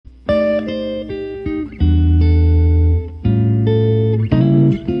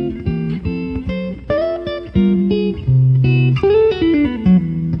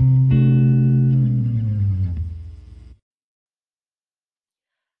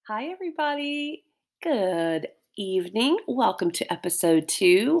Hi, everybody. Good evening. Welcome to episode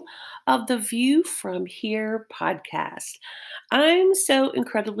 2 of the View from Here podcast. I'm so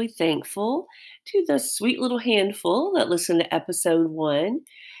incredibly thankful to the sweet little handful that listened to episode 1.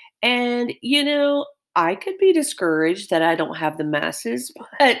 And, I could be discouraged that I don't have the masses,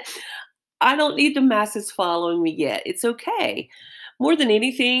 but I don't need the masses following me yet. It's okay. More than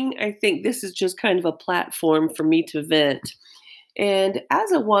anything, I think this is just kind of a platform for me to vent. And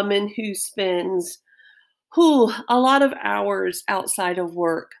as a woman who spends a lot of hours outside of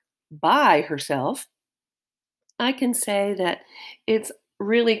work by herself, I can say that it's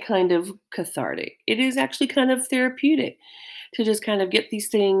really kind of cathartic. It is actually kind of therapeutic to just kind of get these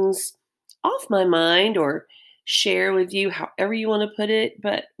things off my mind or share with you however you want to put it.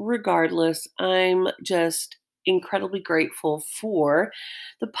 But regardless, I'm just incredibly grateful for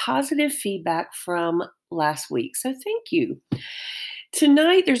the positive feedback from last week. So thank you.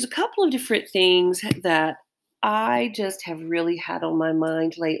 Tonight, there's a couple of different things that I just have really had on my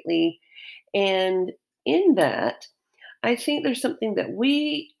mind lately. And in that, I think there's something that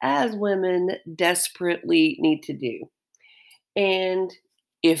we as women desperately need to do. And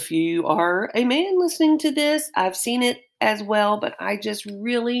if you are a man listening to this, I've seen it as well, but I just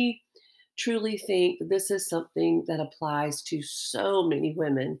really, truly think this is something that applies to so many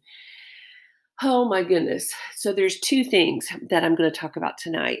women. Oh my goodness. So there's two things that I'm going to talk about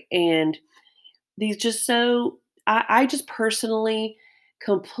tonight. And these just I just personally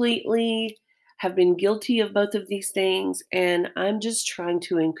completely have been guilty of both of these things. And I'm just trying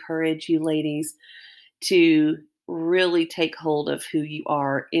to encourage you ladies to really take hold of who you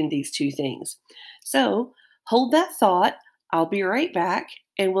are in these two things. So hold that thought. I'll be right back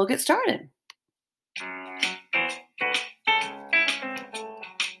and we'll get started.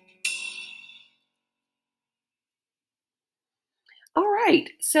 All right.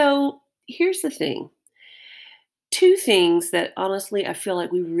 So here's the thing. Two things that honestly I feel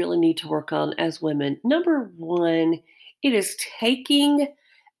like we really need to work on as women. Number one, it is taking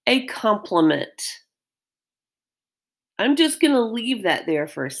a compliment. I'm just going to leave that there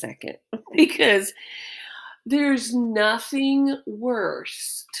for a second because there's nothing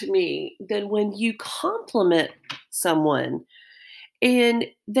worse to me than when you compliment someone and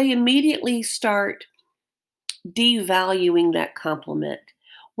they immediately start devaluing that compliment.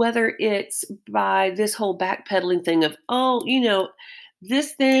 Whether it's by this whole backpedaling thing of, oh,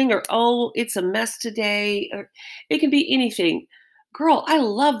 this thing, or oh, it's a mess today, or it can be anything. Girl, I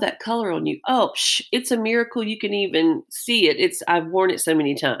love that color on you. Oh, it's a miracle you can even see it. I've worn it so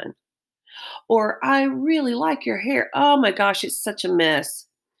many times. Or I really like your hair. Oh my gosh, it's such a mess.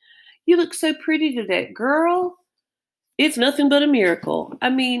 You look so pretty today. Girl, it's nothing but a miracle. I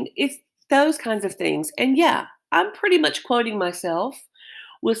mean, it's those kinds of things. And yeah, I'm pretty much quoting myself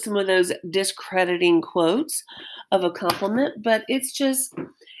with some of those discrediting quotes of a compliment, but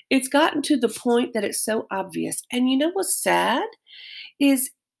it's gotten to the point that it's so obvious. And you know what's sad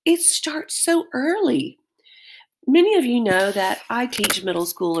is it starts so early. Many of you know that I teach middle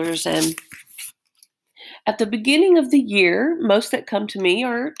schoolers, and at the beginning of the year, most that come to me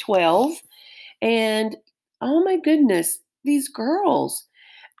are 12. And oh my goodness, these girls,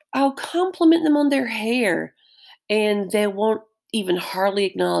 I'll compliment them on their hair and they won't even hardly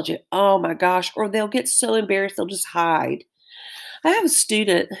acknowledge it. Oh my gosh. Or they'll get so embarrassed, they'll just hide. I have a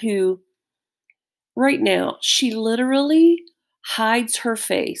student who, right now, she literally hides her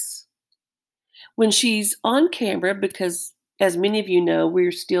face when she's on camera because, as many of you know,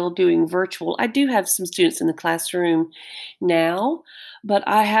 we're still doing virtual. I do have some students in the classroom now, but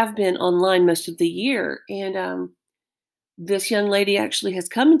I have been online most of the year. And this young lady actually has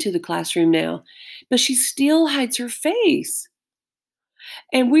come into the classroom now, but she still hides her face.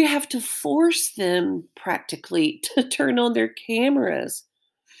 And we have to force them practically to turn on their cameras.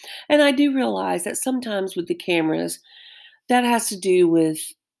 And I do realize that sometimes with the cameras, that has to do with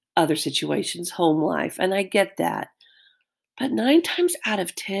other situations, home life, and I get that. But 9 times out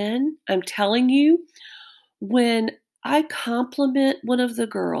of 10, I'm telling you, when I compliment one of the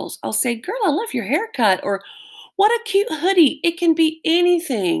girls, I'll say, "Girl, I love your haircut," or "What a cute hoodie." It can be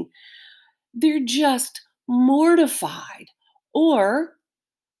anything. They're just mortified. Or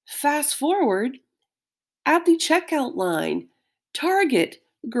fast forward at the checkout line, Target,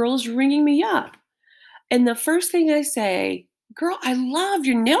 girl's ringing me up. And the first thing I say, "Girl, I love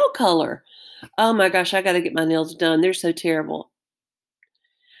your nail color." Oh my gosh, I got to get my nails done. They're so terrible.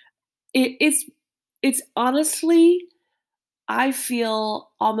 It's honestly, I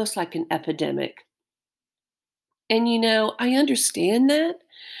feel almost like an epidemic. And I understand that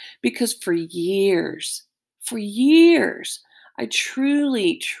because for years, I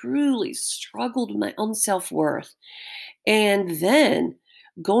truly, truly struggled with my own self worth. And then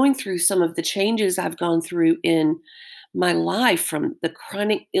going through some of the changes I've gone through in my life, from the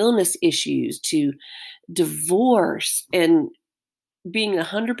chronic illness issues to divorce and being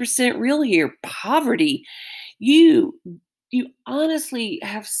 100% real here, poverty, you you honestly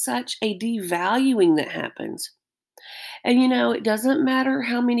have such a devaluing that happens. And it doesn't matter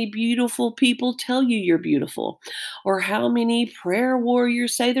how many beautiful people tell you you're beautiful, or how many prayer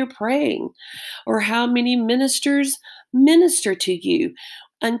warriors say they're praying, or how many ministers minister to you.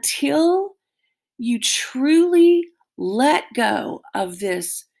 Until you truly let go of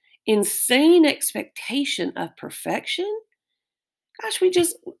this insane expectation of perfection, gosh, we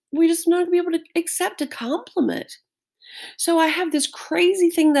just not gonna be able to accept a compliment. So I have this crazy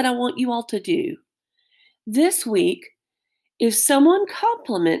thing that I want you all to do. This week, if someone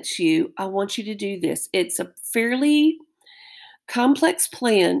compliments you, I want you to do this. It's a fairly complex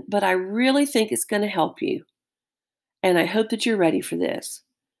plan, but I really think it's going to help you. And I hope that you're ready for this.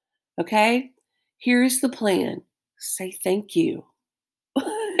 Okay? Here's the plan. Say thank you.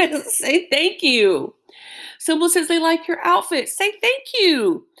 Say thank you. Someone says they like your outfit. Say thank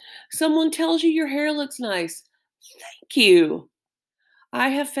you. Someone tells you your hair looks nice. Thank you. I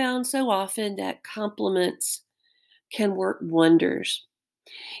have found so often that compliments can work wonders.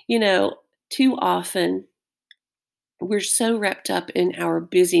 You know, Too often we're so wrapped up in our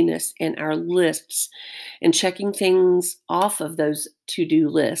busyness and our lists and checking things off of those to-do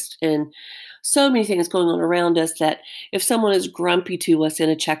lists, and so many things going on around us, that if someone is grumpy to us in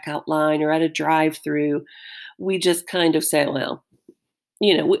a checkout line or at a drive-through, we just kind of say, well,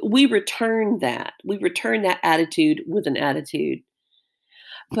 we return that. We return that attitude with an attitude.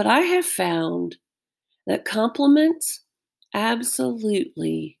 But I have found that compliments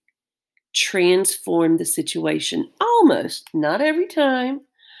absolutely transform the situation. Almost, not every time.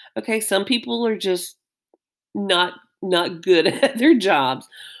 Okay, some people are just not good at their jobs.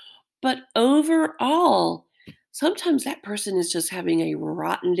 But overall, sometimes that person is just having a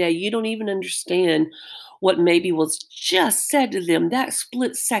rotten day. You don't even understand what maybe was just said to them that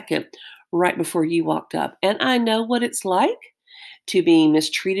split second right before you walked up. And I know what it's like to be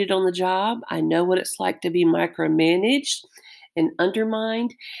mistreated on the job. I know what it's like to be micromanaged and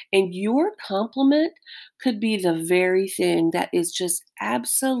undermined. And your compliment could be the very thing that is just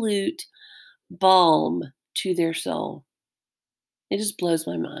absolute balm to their soul. It just blows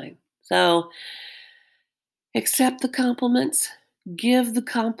my mind. So accept the compliments, give the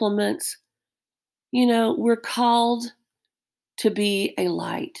compliments. We're called to be a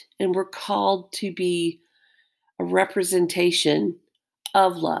light, and we're called to be a representation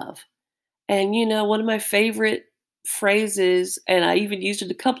of love. And one of my favorite phrases, and I even used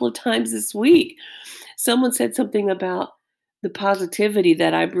it a couple of times this week, someone said something about the positivity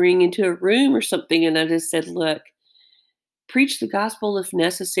that I bring into a room or something. And I just said, look, preach the gospel if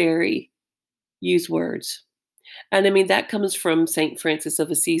necessary, use words. And I mean, that comes from St. Francis of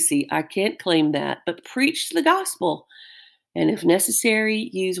Assisi. I can't claim that, but preach the gospel. And if necessary,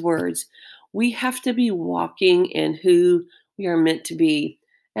 use words. We have to be walking in who we are meant to be.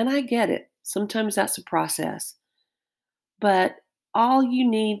 And I get it. Sometimes that's a process. But all you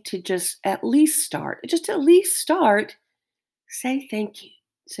need to just at least start, say thank you.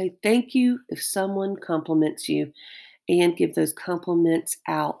 Say thank you if someone compliments you, and give those compliments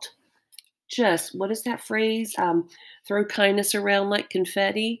out. Just, what is that phrase? Throw kindness around like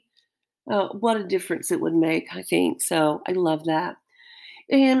confetti. What a difference it would make, I think. So I love that.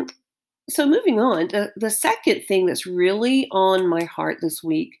 And so moving on, the second thing that's really on my heart this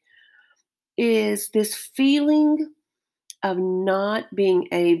week is this feeling of not being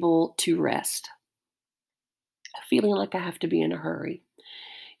able to rest, feeling like I have to be in a hurry.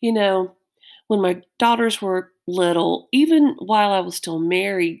 You know, when my daughters were little, even while I was still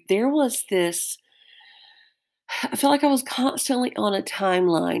married, there was this, I felt like I was constantly on a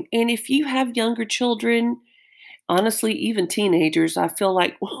timeline. And if you have younger children, honestly, even teenagers, I feel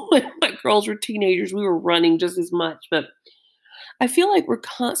like when my girls were teenagers, we were running just as much. But I feel like we're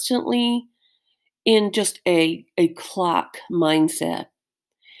constantly in just a clock mindset.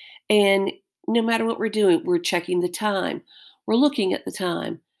 And no matter what we're doing, we're checking the time. We're looking at the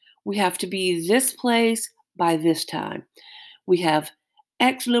time. We have to be this place by this time. We have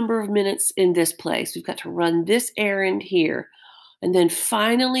X number of minutes in this place. We've got to run this errand here. And then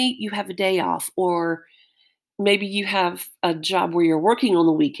finally, you have a day off, or maybe you have a job where you're working on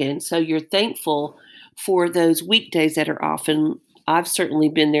the weekend. So you're thankful for those weekdays that are off. And I've certainly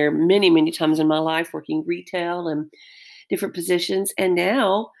been there many, many times in my life, working retail and different positions. And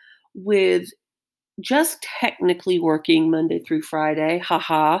now, with just technically working Monday through Friday.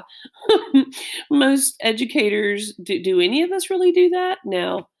 Haha. Most educators, do any of us really do that?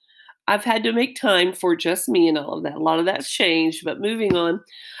 No. I've had to make time for just me and all of that. A lot of that's changed, but moving on,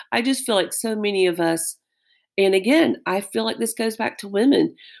 I just feel like so many of us, and again, I feel like this goes back to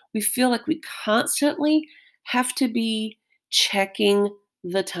women. We feel like we constantly have to be checking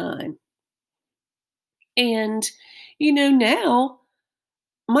the time. And, now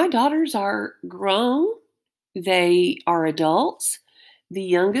my daughters are grown, they are adults. The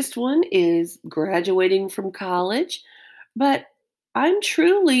youngest one is graduating from college, but I'm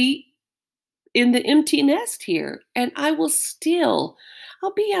truly in the empty nest here, and I'll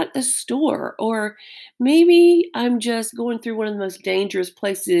be at the store, or maybe I'm just going through one of the most dangerous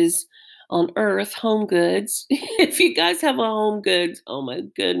places on earth, Home Goods. If you guys have a Home Goods, oh my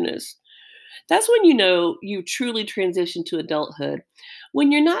goodness. That's when you know you truly transition to adulthood.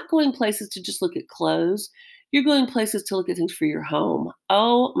 When you're not going places to just look at clothes, you're going places to look at things for your home.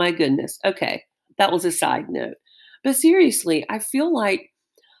 Oh my goodness. Okay, that was a side note. But seriously, I feel like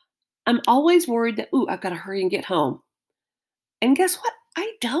I'm always worried that, ooh, I've got to hurry and get home. And guess what?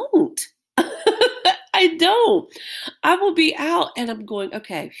 I don't. I don't. I will be out and I'm going,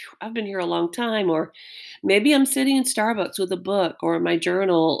 okay, phew, I've been here a long time. Or maybe I'm sitting in Starbucks with a book or my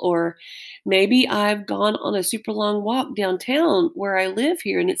journal, or maybe I've gone on a super long walk downtown where I live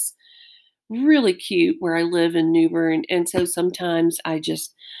here and it's really cute where I live in New Bern. And so sometimes I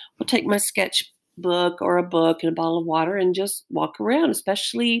just will take my sketchbook or a book and a bottle of water and just walk around,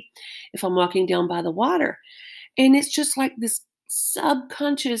 especially if I'm walking down by the water. And it's just like this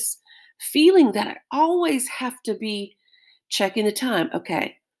subconscious feeling that I always have to be checking the time.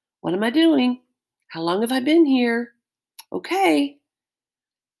 Okay, what am I doing? How long have I been here? Okay,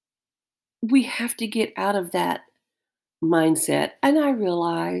 we have to get out of that mindset. And I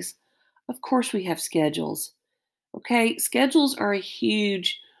realize, of course, we have schedules. Okay, schedules are a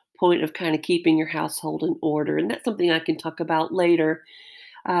huge point of kind of keeping your household in order. And that's something I can talk about later.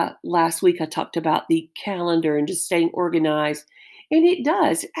 Last week, I talked about the calendar and just staying organized. And it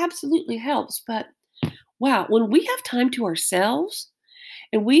absolutely helps. But wow, when we have time to ourselves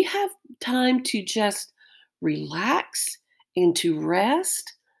and we have time to just relax and to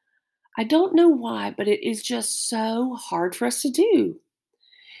rest, I don't know why, but it is just so hard for us to do.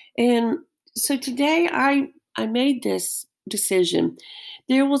 And so today I made this decision.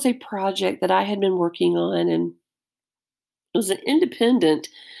 There was a project that I had been working on, and it was an independent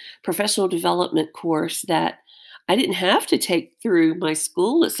professional development course that I didn't have to take through my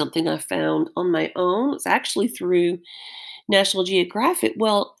school. It's something I found on my own. It's actually through National Geographic.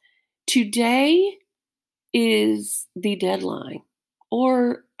 Well, today is the deadline,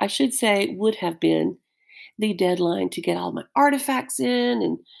 or I should say, would have been the deadline to get all my artifacts in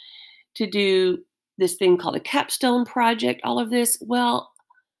and to do this thing called a capstone project, all of this. Well,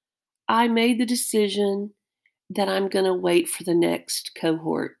 I made the decision that I'm going to wait for the next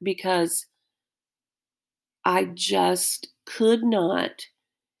cohort because I just could not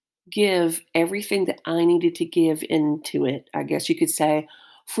give everything that I needed to give into it, I guess you could say,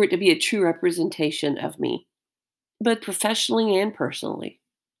 for it to be a true representation of me, but professionally and personally.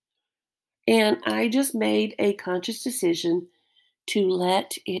 And I just made a conscious decision to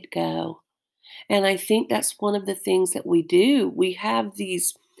let it go. And I think that's one of the things that we do. We have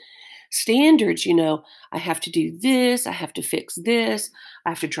these standards, I have to do this, I have to fix this, I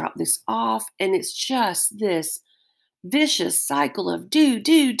have to drop this off. And it's just this vicious cycle of do,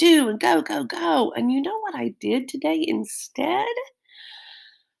 and go, go, go. And you know what I did today instead?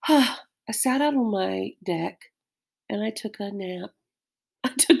 I sat out on my deck and I took a nap. I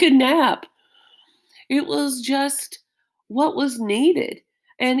took a nap. It was just what was needed.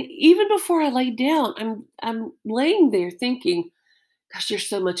 And even before I laid down, I'm laying there thinking, gosh, there's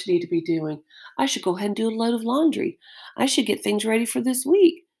so much I need to be doing. I should go ahead and do a load of laundry. I should get things ready for this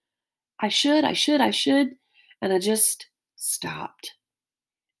week. I should. And I just stopped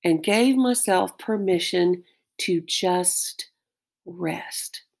and gave myself permission to just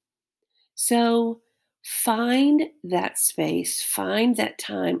rest. So find that space, find that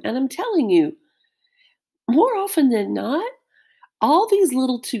time. And I'm telling you, more often than not, all these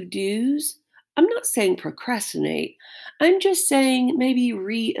little to dos, I'm not saying procrastinate. I'm just saying maybe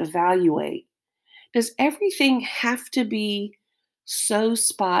reevaluate. Does everything have to be so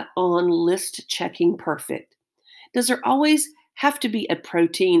spot on list checking perfect? Does there always have to be a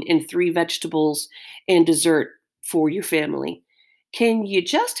protein and three vegetables and dessert for your family? Can you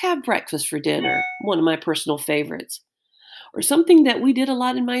just have breakfast for dinner? One of my personal favorites. Or something that we did a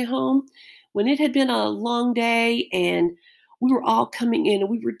lot in my home when it had been a long day and we were all coming in and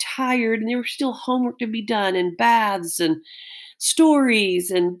we were tired and there was still homework to be done and baths and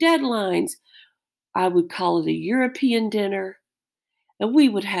stories and deadlines. I would call it a European dinner, and we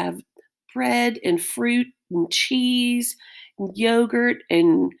would have bread and fruit and cheese and yogurt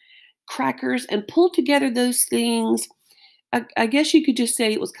and crackers and pull together those things. I guess you could just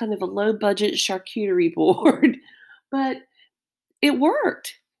say it was kind of a low budget charcuterie board, but it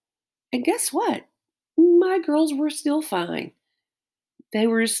worked. And guess what? My girls were still fine. They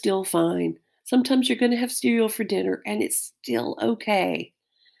were still fine. Sometimes you're going to have cereal for dinner and it's still okay.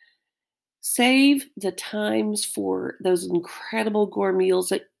 Save the times for those incredible gourmet meals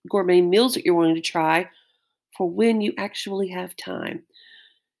that you're wanting to try for when you actually have time.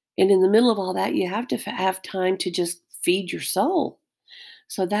 And in the middle of all that, you have to have time to just feed your soul.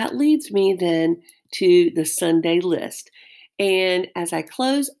 So that leads me then to the Sunday list. And as I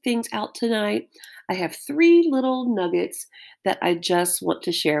close things out tonight, I have 3 little nuggets that I just want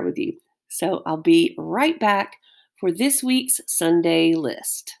to share with you. So I'll be right back for this week's Sunday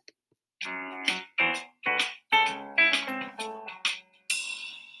list.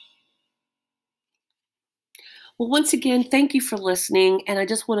 Well, once again, thank you for listening. And I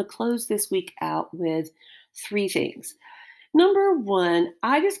just want to close this week out with 3 things. Number 1,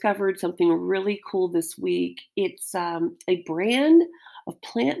 I discovered something really cool this week. It's a brand of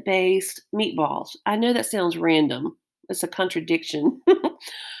plant based meatballs. I know that sounds random, it's a contradiction,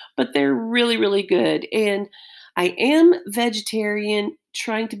 but they're really, really good. And I am vegetarian,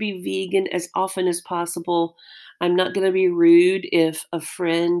 trying to be vegan as often as possible. I'm not going to be rude if a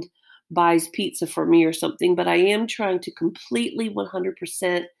friend buys pizza for me or something, but I am trying to completely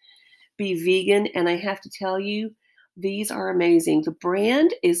 100% be vegan. And I have to tell you, these are amazing. The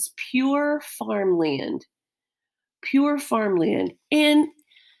brand is Pure Farmland. Pure Farmland. And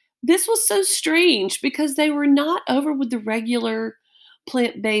this was so strange because they were not over with the regular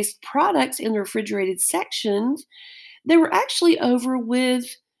plant based products in the refrigerated sections. They were actually over with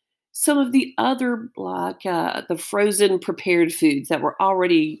some of the other, like the frozen prepared foods that were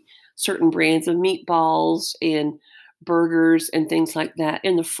already certain brands of meatballs and burgers and things like that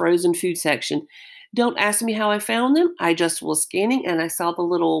in the frozen food section. Don't ask me how I found them. I just was scanning and I saw the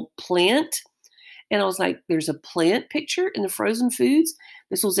little plant. And I was like, there's a plant picture in the frozen foods.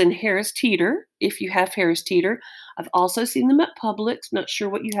 This was in Harris Teeter, if you have Harris Teeter. I've also seen them at Publix. Not sure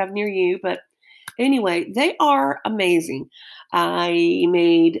what you have near you, but anyway, they are amazing. I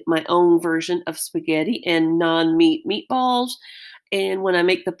made my own version of spaghetti and non-meat meatballs. And when I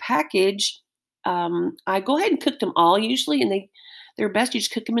make the package, I go ahead and cook them all usually, and they're best you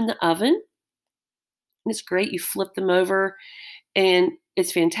just cook them in the oven. And it's great. You flip them over and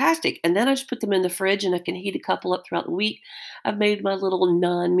it's fantastic. And then I just put them in the fridge and I can heat a couple up throughout the week. I've made my little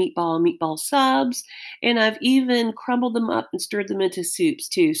meatball subs, and I've even crumbled them up and stirred them into soups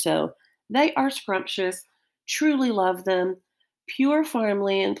too. So they are scrumptious. Truly love them. Pure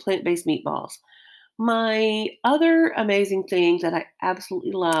Farmland plant-based meatballs. My other amazing thing that I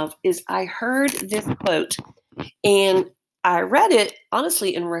absolutely love is I heard this quote, and I read it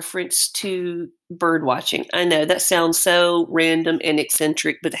honestly in reference to bird watching. I know that sounds so random and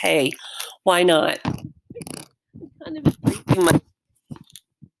eccentric, but hey, why not? Kind of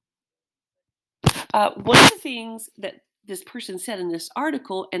one of the things that this person said in this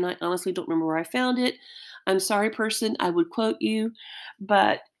article, and I honestly don't remember where I found it. I'm sorry, person, I would quote you,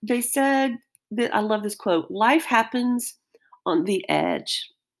 but they said that I love this quote: life happens on the edge.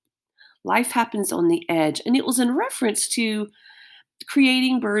 Life happens on the edge. And it was in reference to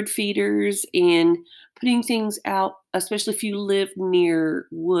creating bird feeders and putting things out, especially if you live near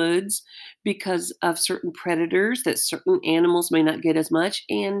woods, because of certain predators that certain animals may not get as much.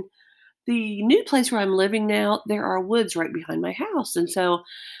 And the new place where I'm living now, there are woods right behind my house. And so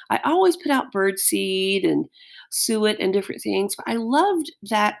I always put out bird seed and suet and different things. But I loved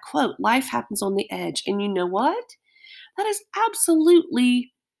that quote: life happens on the edge. And you know what? That is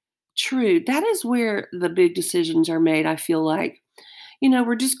absolutely true. That is where the big decisions are made, I feel like.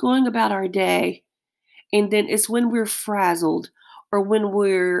 We're just going about our day, and then it's when we're frazzled or when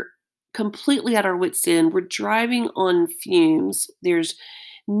we're completely at our wits' end, we're driving on fumes. There's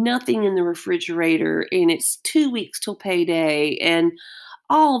nothing in the refrigerator, and it's 2 weeks till payday, and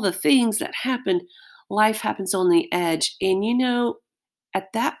all the things that happen. Life happens on the edge. And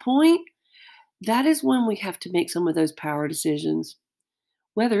at that point, that is when we have to make some of those power decisions.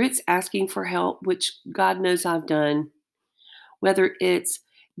 Whether it's asking for help, which God knows I've done, whether it's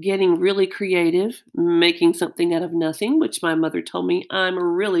getting really creative, making something out of nothing, which my mother told me I'm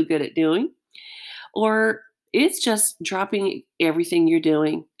really good at doing, or it's just dropping everything you're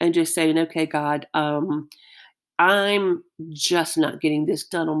doing and just saying, okay, God, I'm just not getting this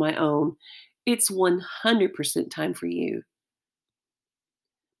done on my own. It's 100% time for you.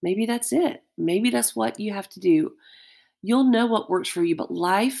 Maybe that's it. Maybe that's what you have to do. You'll know what works for you, but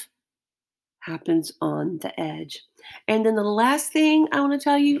life happens on the edge. And then the last thing I want to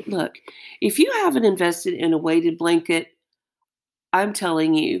tell you, look, if you haven't invested in a weighted blanket, I'm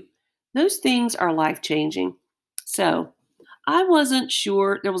telling you, those things are life changing. So I wasn't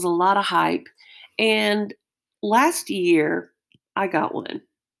sure. There was a lot of hype. And last year, I got one.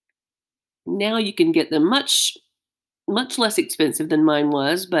 Now you can get them much less expensive than mine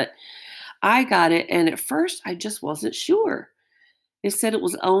was, but I got it. And at first, I just wasn't sure. It said it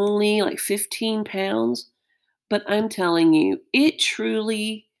was only like 15 pounds. But I'm telling you, it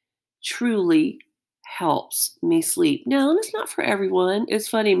truly, truly helps me sleep. Now, and it's not for everyone. It's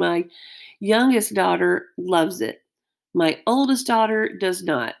funny, my youngest daughter loves it. My oldest daughter does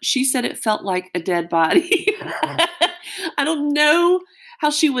not. She said it felt like a dead body. I don't know how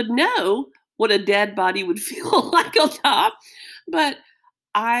she would know what a dead body would feel like on top, but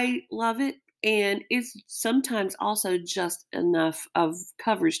I love it. And it's sometimes also just enough of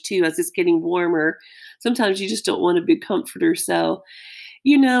coverage too as it's getting warmer. Sometimes you just don't want a big comforter. So,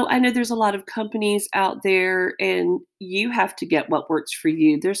 I know there's a lot of companies out there and you have to get what works for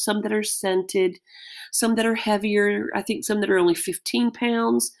you. There's some that are scented, some that are heavier. I think some that are only 15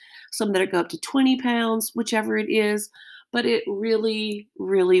 pounds, some that go up to 20 pounds, whichever it is. But it really,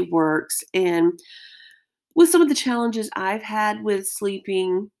 really works. And with some of the challenges I've had with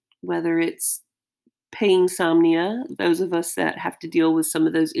sleeping, whether it's pain insomnia, those of us that have to deal with some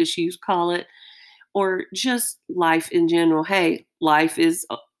of those issues call it, or just life in general. Hey, life is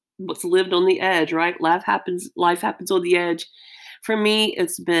what's lived on the edge, right? Life happens on the edge. For me,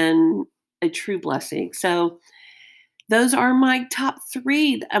 it's been a true blessing. So those are my top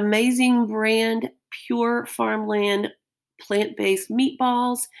three. The Amazing brand, pure farmland, plant-based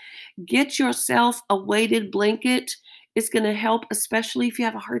meatballs. Get yourself a weighted blanket. It's going to help, especially if you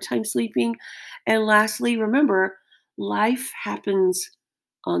have a hard time sleeping. And lastly, remember, life happens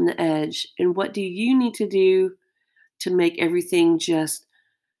on the edge. And what do you need to do to make everything just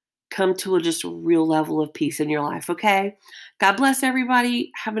come to just a real level of peace in your life? Okay. God bless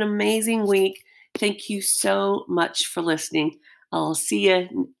everybody. Have an amazing week. Thank you so much for listening. I'll see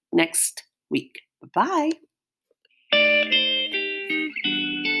you next week. Bye.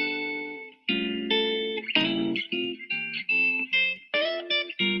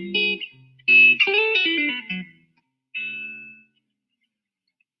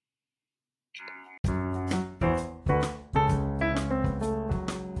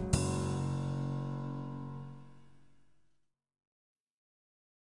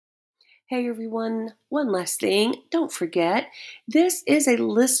 Hey everyone, one last thing. Don't forget, this is a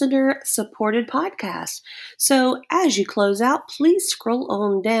listener supported podcast. So as you close out, please scroll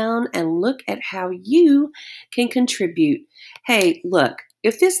on down and look at how you can contribute. Hey, look,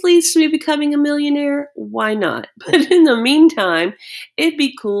 if this leads to me becoming a millionaire, why not? But in the meantime, it'd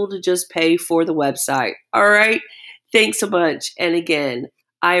be cool to just pay for the website. All right? Thanks so much. And again,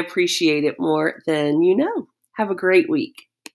 I appreciate it more than you know. Have a great week.